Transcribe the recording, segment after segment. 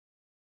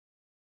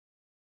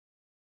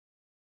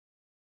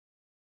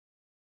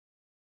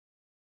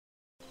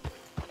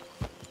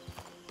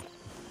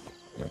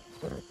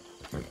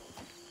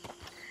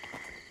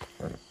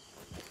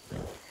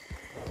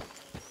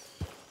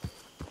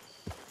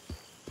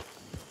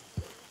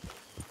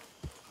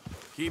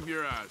Keep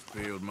your eyes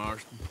peeled,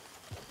 Marston.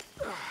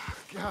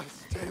 Gotta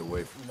stay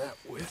away from that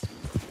whiskey.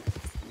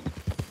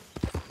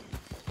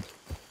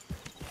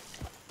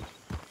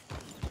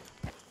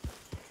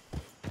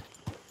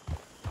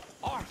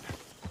 Arthur!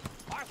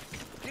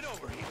 Arthur, get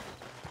over here.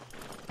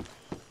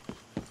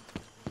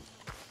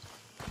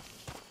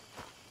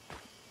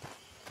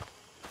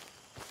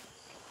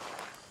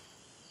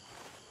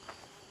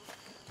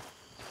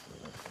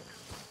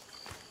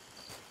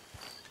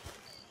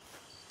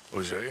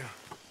 Hosea?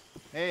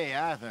 Hey,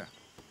 Arthur.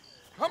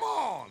 Come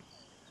on!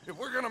 If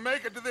we're gonna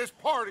make it to this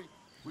party,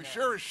 we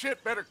sure as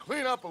shit better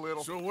clean up a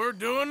little. So we're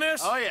doing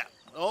this? Oh, yeah.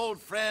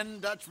 Old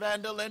friend Dutch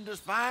Van der Linde's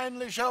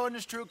finally showing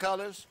his true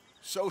colors.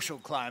 Social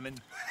climbing.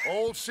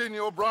 Old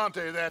Senor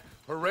Bronte, that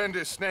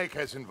horrendous snake,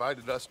 has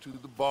invited us to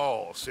the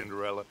ball,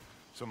 Cinderella.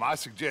 So my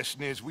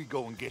suggestion is we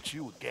go and get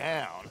you a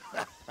gown.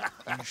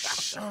 You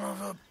son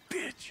of a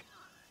bitch.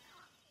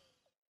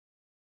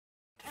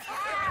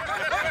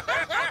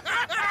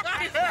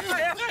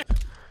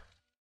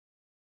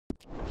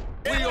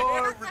 We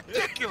are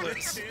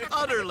ridiculous.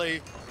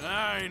 Utterly.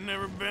 I ain't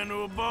never been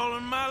to a ball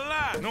in my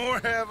life. Nor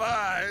have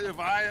I, if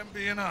I am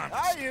being honest.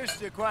 I used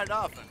to quite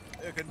often.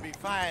 There can be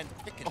fine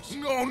pickets.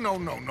 No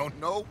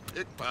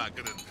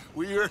pickpocketing.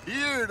 We are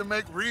here to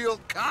make real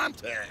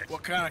contact.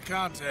 What kind of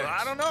contact?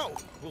 I don't know.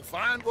 We'll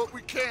find what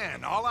we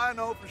can. All I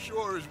know for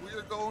sure is we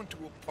are going to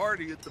a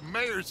party at the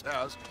mayor's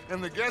house,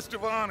 and the guest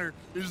of honor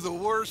is the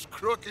worst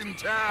crook in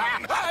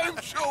town. I'm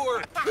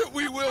sure that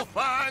we will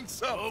find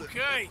something.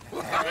 Okay.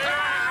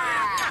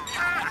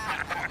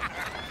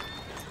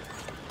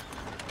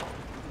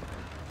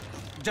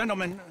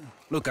 Gentlemen,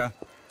 Luca,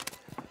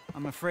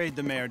 I'm afraid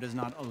the mayor does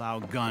not allow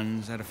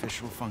guns at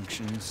official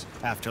functions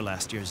after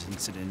last year's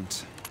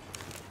incident.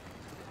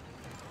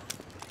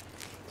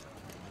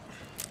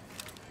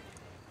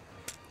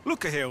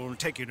 Luca here will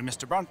take you to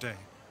Mr. Bronte.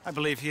 I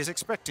believe he is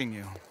expecting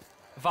you.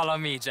 Follow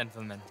me,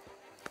 gentlemen.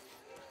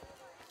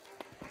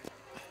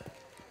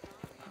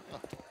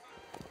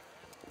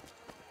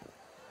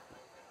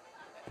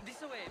 This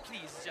way,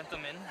 please,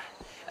 gentlemen.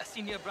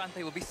 Senior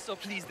Bronte will be so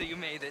pleased that you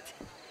made it.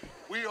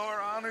 We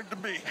are honored to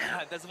be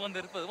here. That's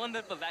wonderful,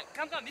 wonderful.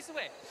 Come, this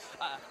way.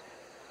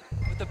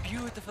 What a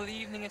beautiful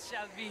evening it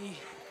shall be.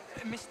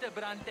 Mr.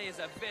 Bronte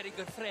is very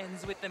good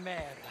friends with the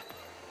mayor.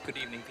 Good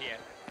evening, Pierre.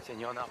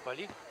 Senor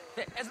Napoli?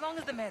 As long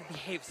as the mayor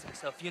behaves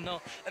himself, you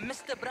know.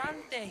 Mr.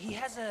 Bronte, he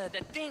has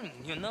that thing,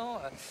 you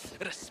know,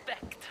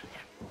 respect.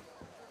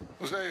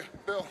 Hosea,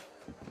 Bill,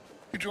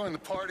 you join the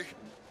party.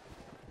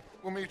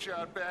 We'll meet you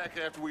out back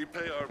after we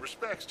pay our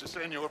respects to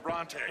Senor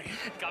Bronte.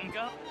 Come.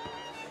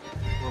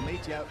 We'll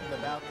meet you out in the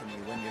balcony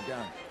when you're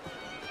done.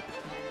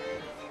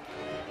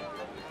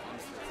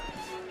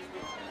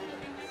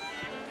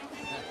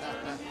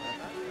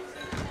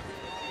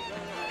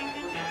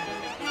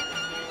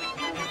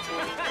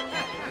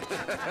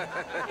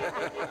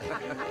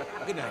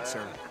 Good night,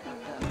 sir.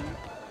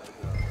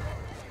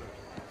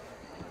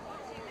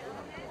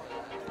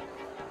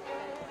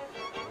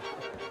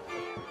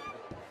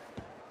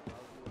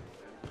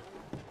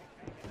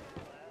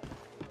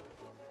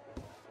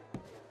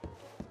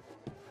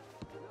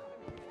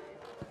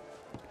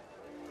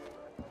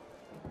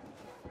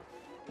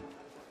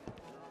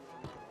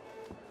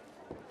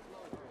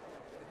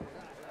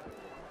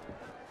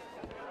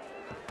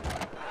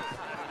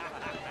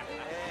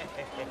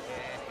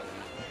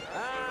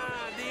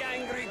 The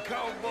angry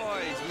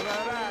cowboys will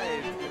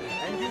arrive.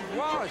 And you've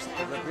washed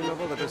la prima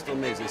volta questo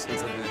mese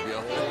senza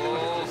dubbio.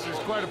 Oh, this is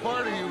quite a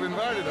party you've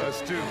invited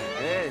us to.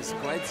 Yes,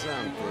 quite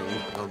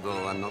something,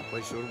 although I'm not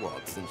quite sure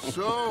what.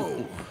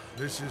 So,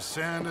 this is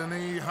Saint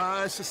Denis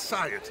High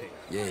Society.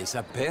 Yes,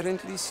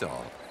 apparently so.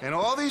 And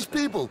all these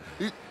people,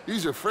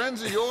 these are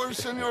friends of yours,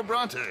 Senor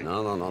Bronte?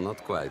 No, not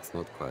quite.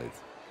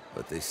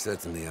 But they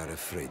certainly are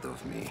afraid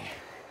of me.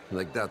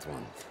 Like that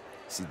one.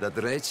 See that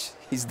wretch?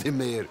 He's the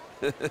mayor.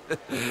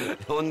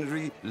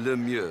 Henri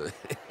Lemieux.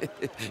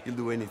 He'll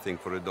do anything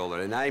for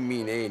 $1, and I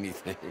mean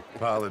anything.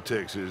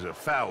 Politics is a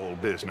foul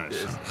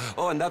business. Yes.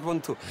 Oh, and that one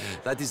too.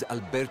 That is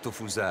Alberto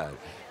Fusar.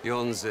 He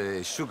owns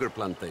a sugar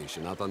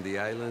plantation out on the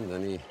island,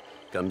 and he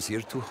comes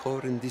here to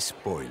whore and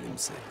despoil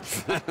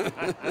himself.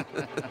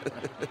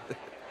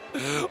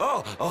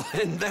 Oh,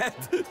 and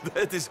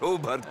that is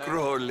Hobart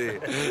Crawley,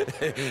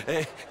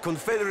 a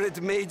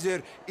Confederate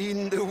major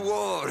in the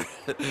war,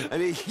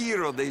 and a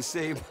hero, they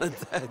say, but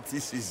that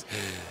is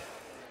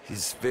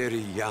his very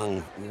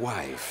young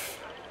wife.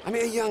 I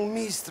mean, a young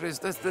mistress,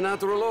 that's the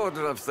natural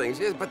order of things,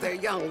 yes, but a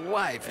young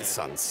wife is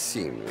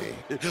unseemly.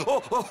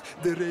 Oh,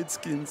 the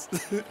Redskins.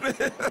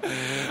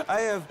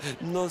 I have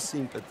no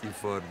sympathy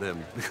for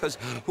them, because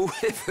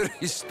whoever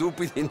is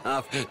stupid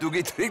enough to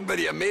get tricked by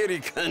the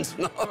Americans,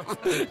 no,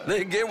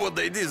 they get what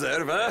they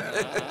deserve, huh?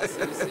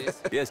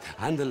 Yes,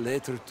 and a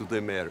letter to the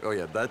mayor. Oh,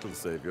 yeah, that'll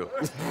save you.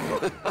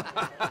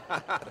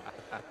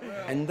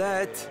 And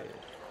that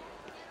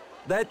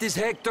is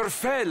Hector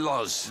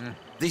Fellows.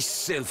 This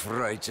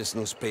self-righteous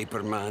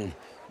newspaper man.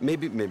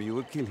 Maybe you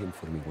will kill him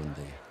for me one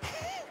day.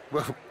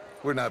 Well,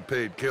 We're not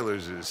paid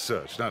killers as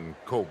such, not in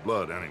cold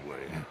blood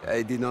anyway.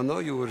 I did not know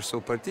you were so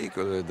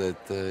particular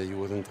that you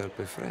wouldn't help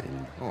a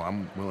friend. Oh,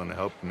 I'm willing to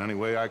help in any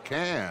way I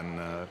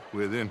can,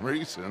 within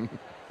reason.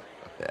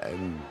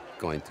 I'm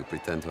going to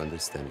pretend to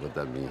understand what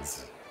that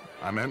means.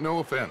 I meant no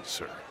offense,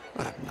 sir.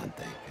 None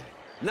taken.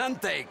 None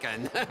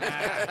taken!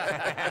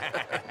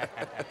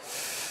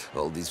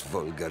 All these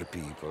vulgar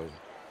people,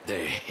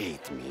 they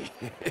hate me.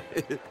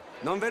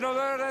 Non vedo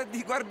l'ora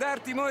di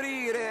guardarti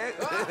morire.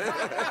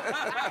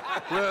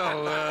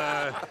 Well,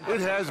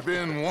 it has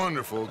been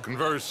wonderful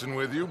conversing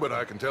with you, but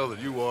I can tell that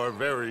you are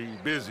very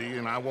busy,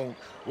 and I won't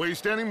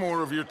waste any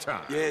more of your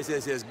time. Yes.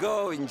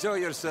 Go, enjoy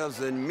yourselves,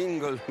 and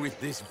mingle with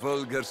this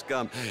vulgar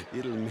scum.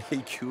 It'll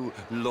make you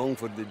long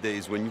for the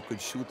days when you could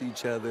shoot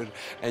each other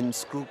and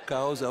screw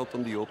cows out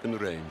on the open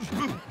range.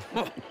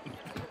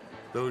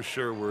 Those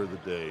sure were the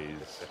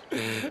days.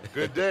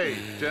 Good day,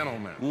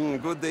 gentlemen.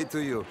 Good day to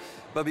you.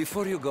 But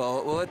before you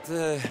go, what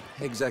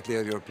exactly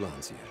are your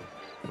plans here?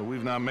 Well,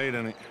 we've not made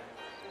any...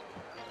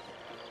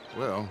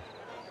 Well,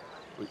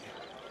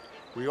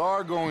 we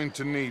are going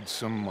to need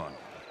some money.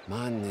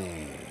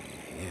 Money,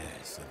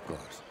 yes, of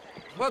course.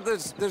 But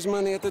there's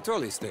money at the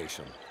trolley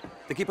station.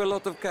 They keep a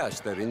lot of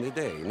cash there in the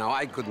day. Now,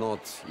 I could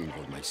not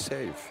involve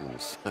myself in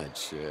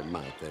such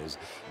matters.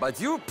 But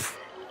you,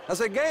 as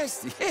a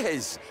guest,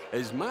 yes,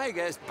 as my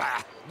guest,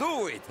 bah,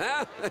 do it,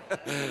 huh?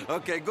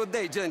 Okay, good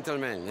day,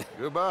 gentlemen.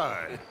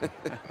 Goodbye.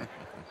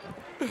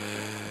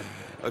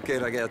 Ok,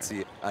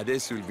 ragazzi,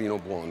 adesso il vino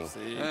buono.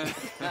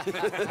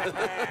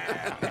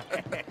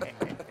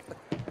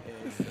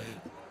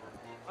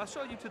 I'll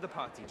show you to the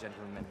party,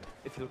 gentlemen,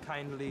 if you'll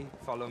kindly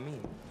follow me.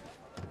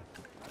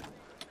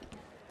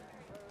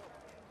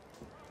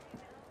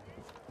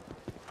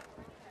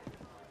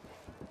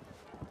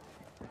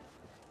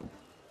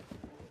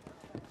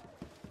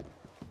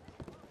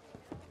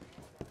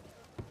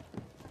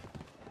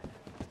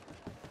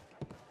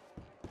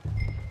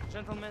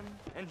 Gentlemen,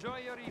 enjoy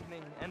your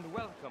evening and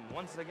welcome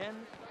once again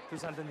to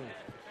Saint Denis.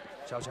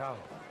 Ciao, ciao.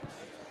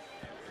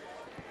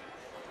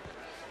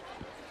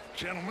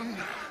 Gentlemen,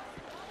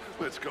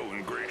 let's go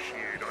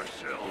ingratiate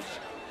ourselves.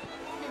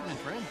 My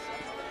friend.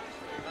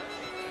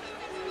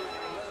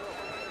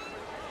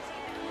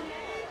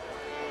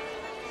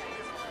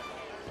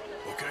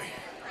 Okay?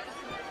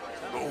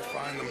 Go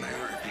find the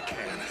mayor if you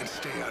can and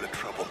stay out of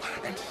trouble.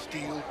 And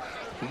steal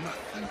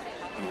nothing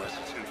unless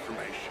it's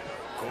information.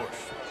 Of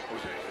course.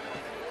 Jose,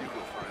 you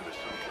go find us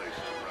someplace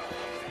to run.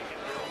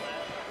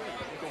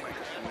 Go make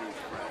us some new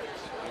friends.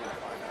 We'll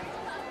find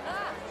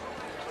out.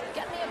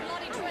 Get me a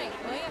bloody drink,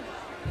 will you?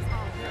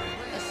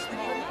 A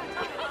small one.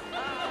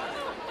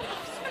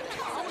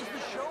 How was the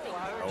show?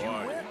 How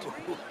are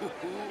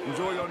you?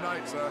 Enjoy your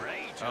night, sir.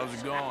 How's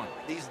it going?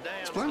 These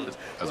damn Splendid,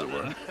 as it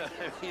were.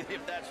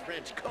 If that's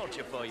French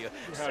culture for you.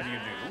 How do you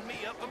do? Sign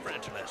me up for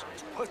French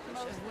lessons.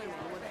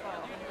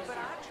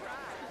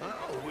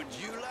 Oh, would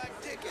you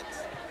like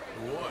tickets?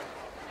 What?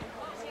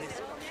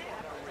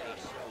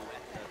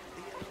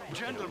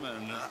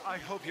 Gentlemen, I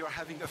hope you're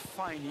having a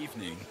fine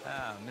evening.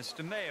 Ah,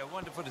 Mr. Mayor,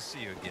 wonderful to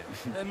see you again.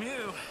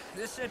 Lemieux,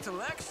 this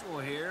intellectual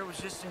here was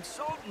just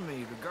insulting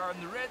me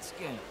regarding the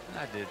Redskin.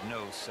 I did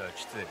no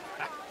such thing.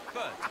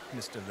 But,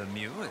 Mr.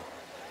 Lemieux,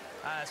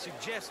 I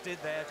suggested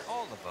that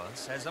all of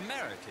us, as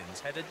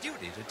Americans, had a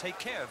duty to take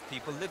care of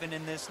people living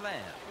in this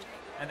land.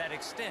 And that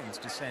extends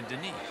to Saint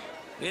Denis.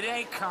 It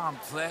ain't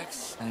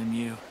complex,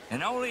 Lemieux.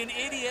 And only an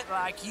idiot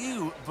like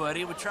you,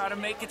 buddy, would try to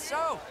make it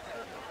so.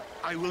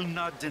 I will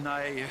not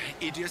deny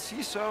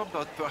idiocy, sir,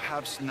 but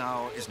perhaps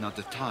now is not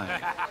the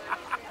time.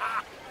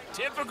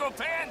 Typical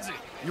pansy.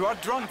 You are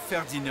drunk,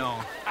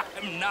 Ferdinand.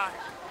 I'm not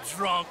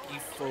drunk, you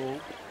fool.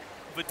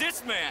 But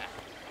this man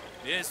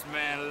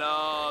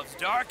loves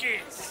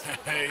darkies.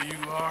 Hey,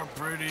 you are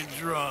pretty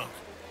drunk.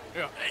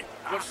 Yeah, hey,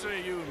 what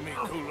say you and me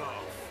cool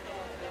off?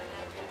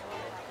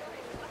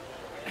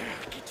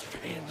 Get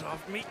your hands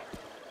off me.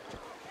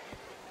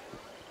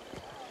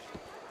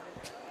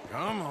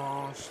 Come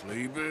on,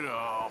 sleep it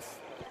off.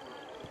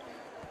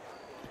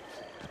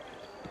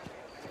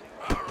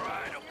 All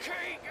right,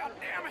 okay,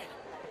 goddammit.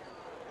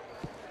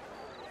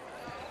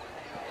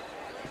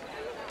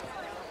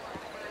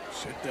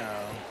 Sit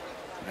down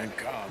and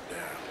calm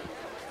down.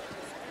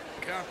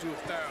 Count to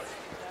 1,000.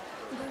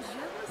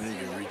 Then you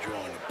can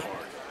rejoin the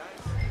party.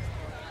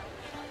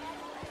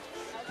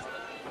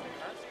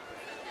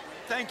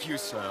 Thank you,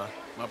 sir.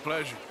 My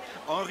pleasure.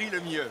 Henri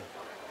Lemieux.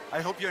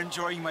 I hope you're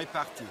enjoying my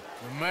party.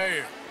 The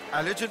mayor.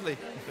 Allegedly.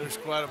 There's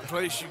quite a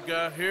place you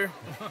got here.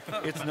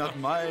 It's not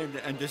mine,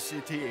 and the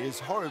city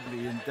is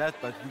horribly in debt,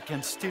 but we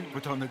can still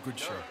put on a good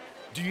show.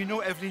 Do you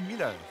know Evelyn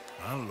Miller?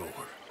 My lord.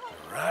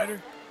 The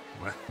writer?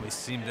 Well, we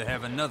seem to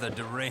have another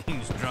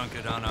deranged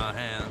drunkard on our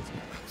hands.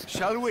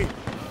 Shall we?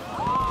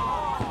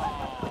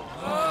 Oh,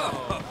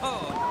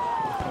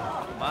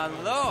 my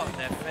lord,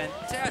 they're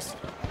fantastic.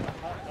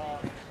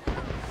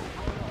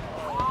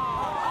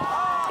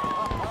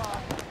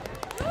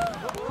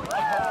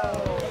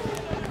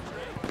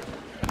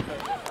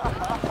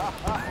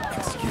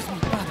 Excuse me,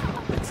 brother.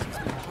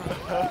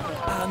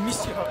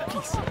 Monsieur,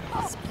 please.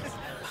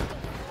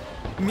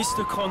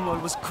 Mr. Cornwall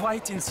was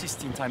quite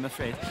insistent, I'm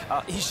afraid.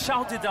 He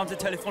shouted down the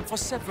telephone for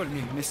several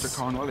minutes. Mr.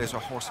 Cornwall is a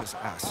horse's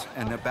ass,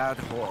 and a bad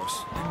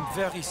horse. I'm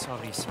very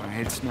sorry, sir.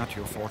 It's not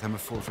your fault. I'm a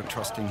fool for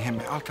trusting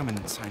him. I'll come in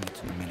and sign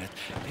it in a minute.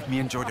 Let me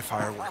enjoy the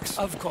fireworks.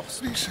 Of course.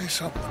 Did he say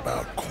something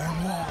about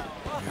Cornwall?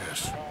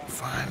 Yes.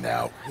 Find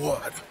out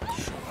what.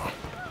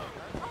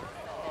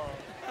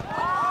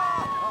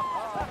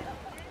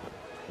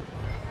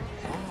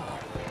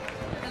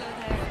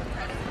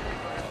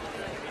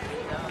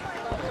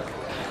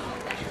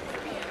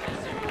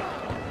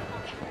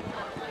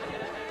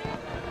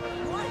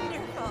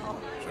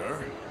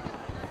 Sure.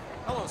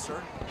 Hello,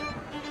 sir.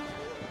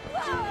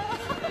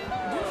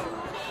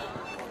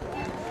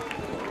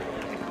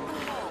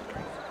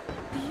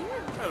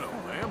 Hello,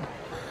 ma'am.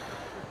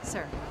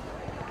 Sir.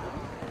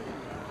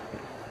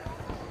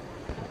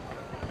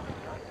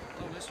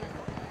 Hello, mister.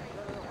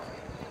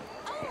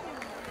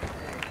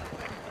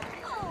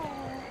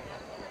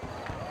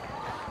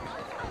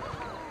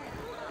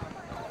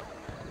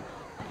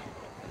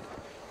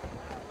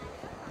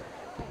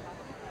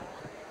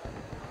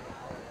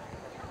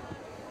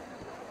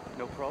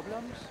 No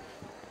problems?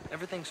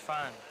 Everything's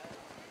fine.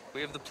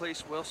 We have the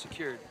place well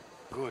secured.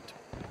 Good.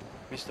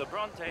 Mr.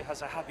 Bronte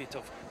has a habit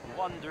of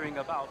wandering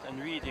about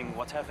and reading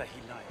whatever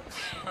he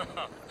likes.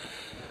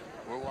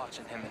 We're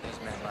watching him and his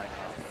men like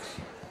hawks.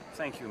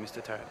 Thank you,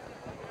 Mr. Terrapin.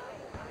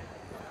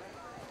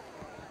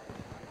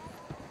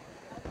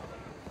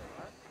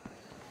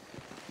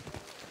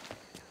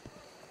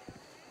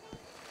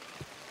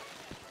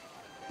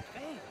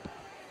 Hey.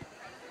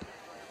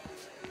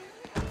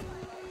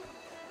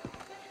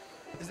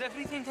 Is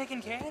everything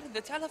taken care of?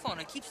 The telephone,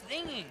 it keeps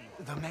ringing.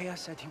 The mayor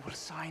said he will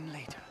sign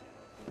later.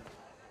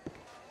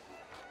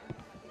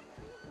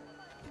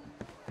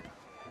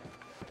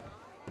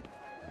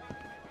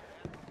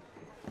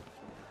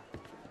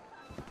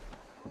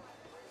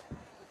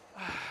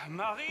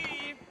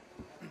 Marie!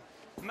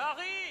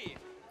 Marie!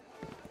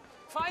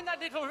 Find that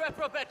little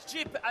reprobate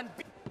Jip and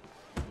be...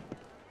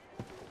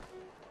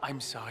 I'm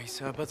sorry,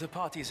 sir, but the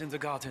party is in the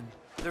garden.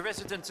 The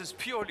residence is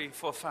purely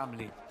for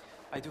family.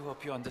 I do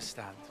hope you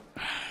understand.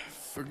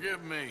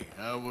 Forgive me.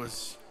 I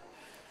was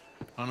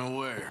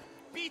unaware.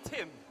 Beat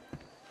him!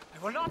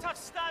 I will not have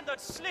standard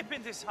slip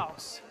in this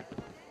house.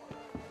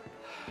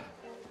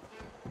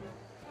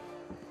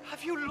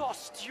 Have you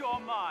lost your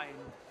mind?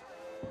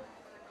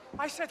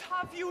 I said,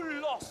 have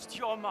you lost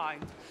your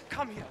mind?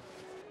 Come here.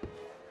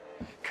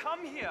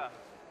 Come here.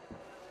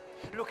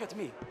 Look at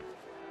me.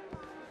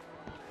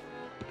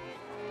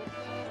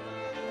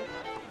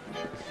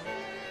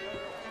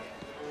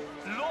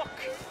 Look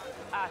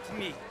at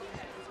me.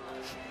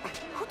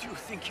 Who do you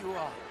think you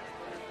are?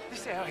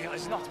 This area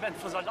is not meant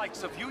for the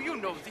likes of you. You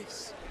know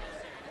this.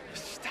 The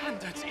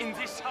standards in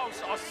this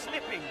house are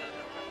slipping.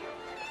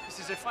 This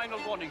is a final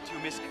warning to you,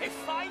 miss. A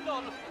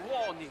final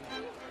warning.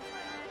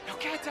 Now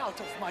get out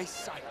of my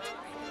sight.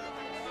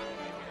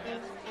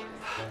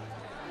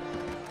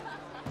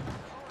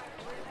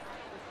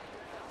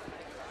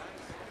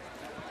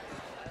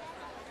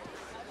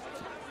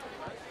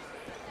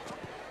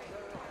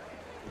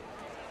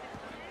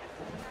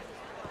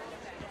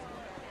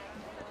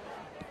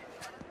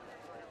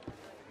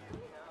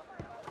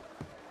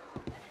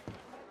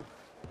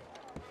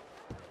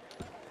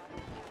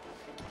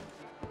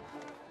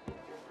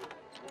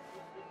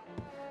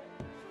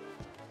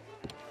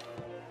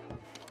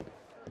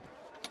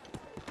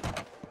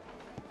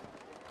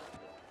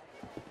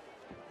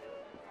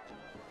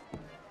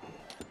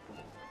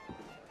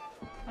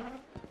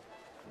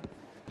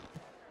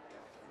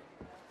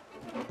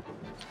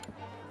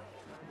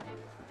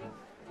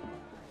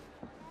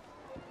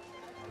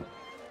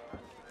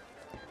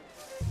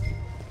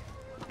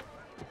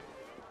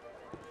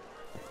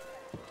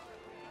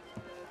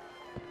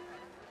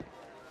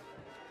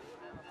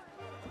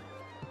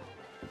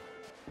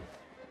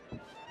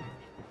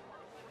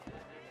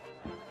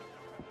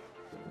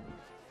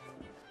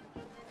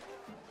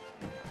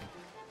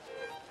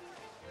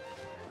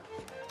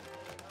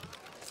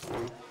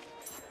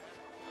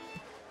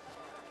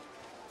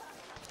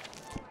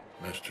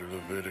 Mr.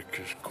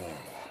 Leviticus Cornwall.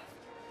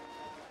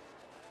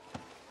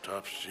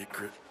 Top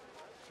secret.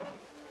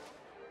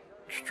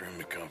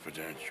 Extremely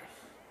confidential.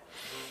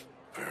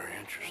 Very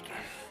interesting.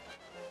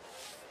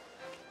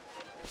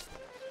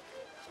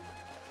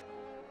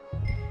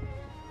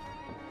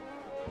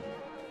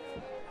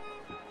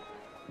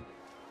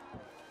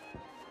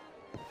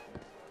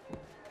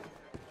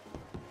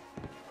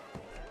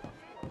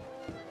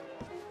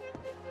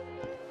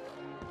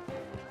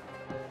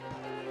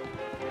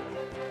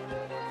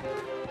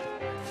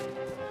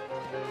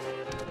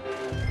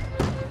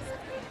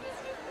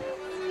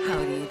 How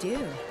do you do?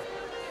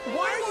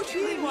 Why are you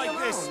treating like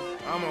this?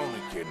 I'm only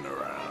kidding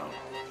around.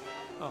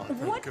 Oh,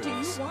 What do you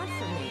want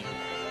from me?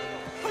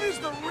 What is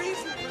the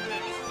reason for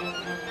this?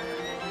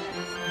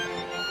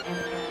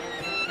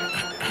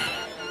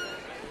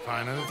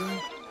 Find anything?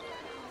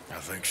 I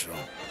think so.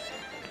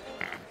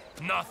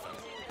 Nothing.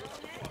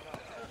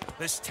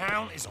 This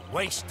town is a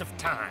waste of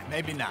time.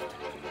 Maybe not.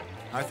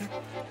 Arthur?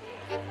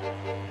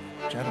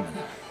 Gentlemen,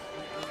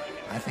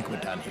 I think we're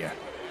done here.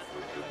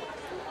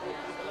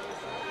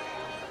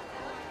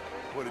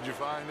 What did you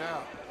find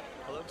out?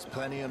 There's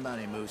plenty of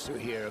money moves through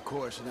here, of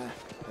course, and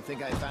I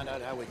think I found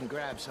out how we can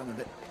grab some of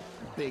it.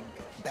 A big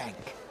bank.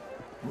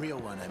 Real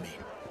one, I mean.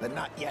 But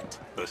not yet.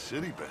 A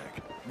city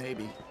bank?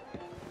 Maybe.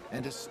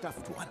 And a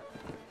stuffed one.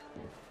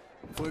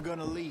 If we're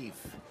gonna leave,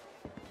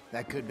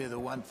 that could be the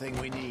one thing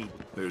we need.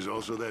 There's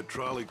also that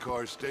trolley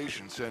car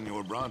station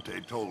Senor Bronte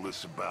told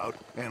us about,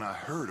 and I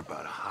heard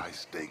about a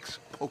high-stakes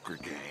poker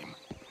game.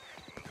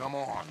 Come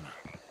on.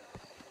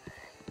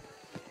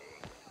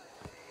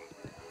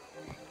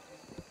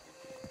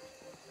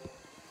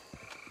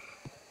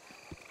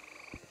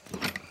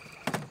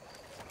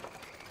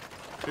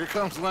 Here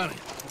comes Lenny.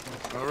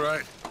 All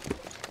right,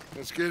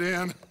 let's get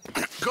in.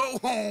 Go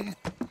home.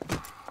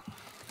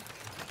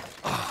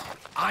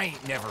 I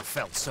ain't never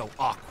felt so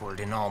awkward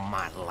in all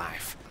my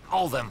life.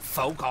 All them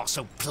folk all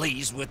so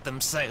pleased with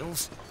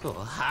themselves. Oh,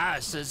 high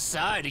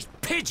society's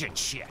pigeon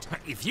shit.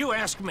 If you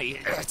ask me,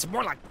 it's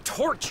more like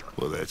torture.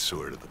 Well, that's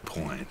sort of the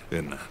point,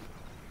 isn't it?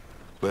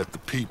 Let the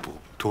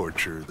people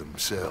torture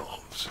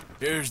themselves.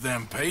 Here's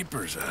them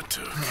papers I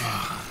took.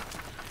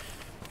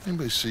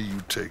 Anybody see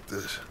you take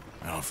this?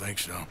 I don't think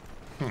so.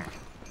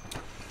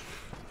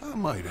 I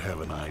might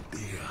have an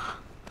idea.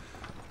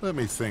 Let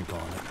me think on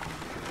it.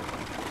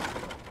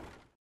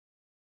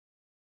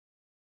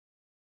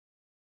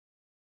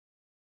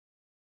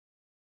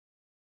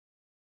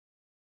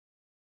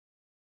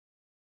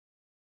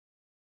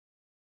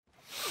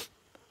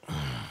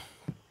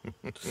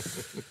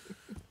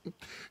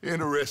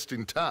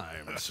 Interesting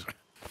times.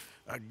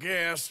 I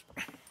guess.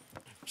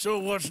 So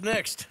what's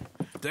next?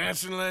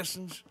 Dancing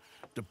lessons?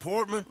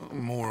 Deportment?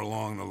 More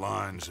along the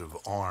lines of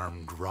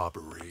armed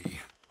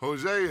robbery.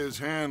 Jose is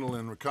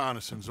handling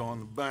reconnaissance on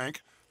the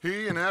bank.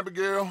 He and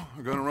Abigail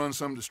are gonna run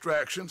some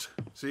distractions,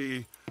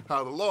 see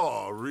how the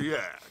law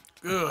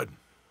react. Good.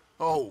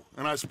 Oh,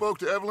 and I spoke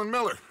to Evelyn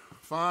Miller.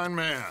 Fine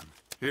man.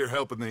 Here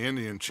helping the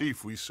Indian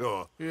chief we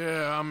saw.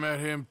 Yeah, I met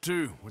him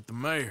too, with the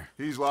mayor.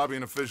 He's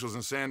lobbying officials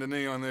in Saint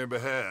Denis on their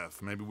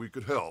behalf. Maybe we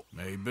could help.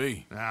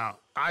 Maybe. Now,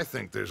 I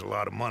think there's a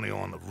lot of money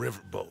on the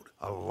riverboat.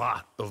 A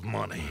lot of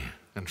money.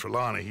 And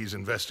Trelawney, he's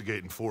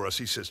investigating for us.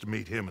 He says to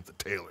meet him at the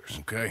Taylor's.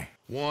 Okay.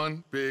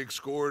 One big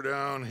score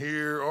down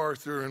here,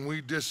 Arthur, and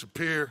we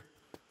disappear.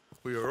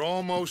 We are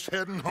almost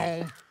heading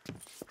home.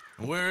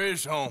 Where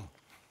is home?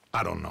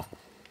 I don't know.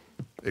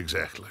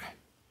 Exactly.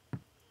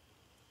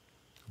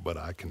 But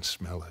I can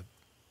smell it.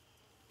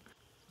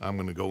 I'm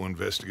gonna go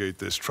investigate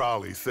this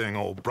trolley thing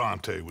old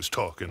Bronte was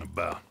talking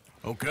about.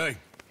 Okay.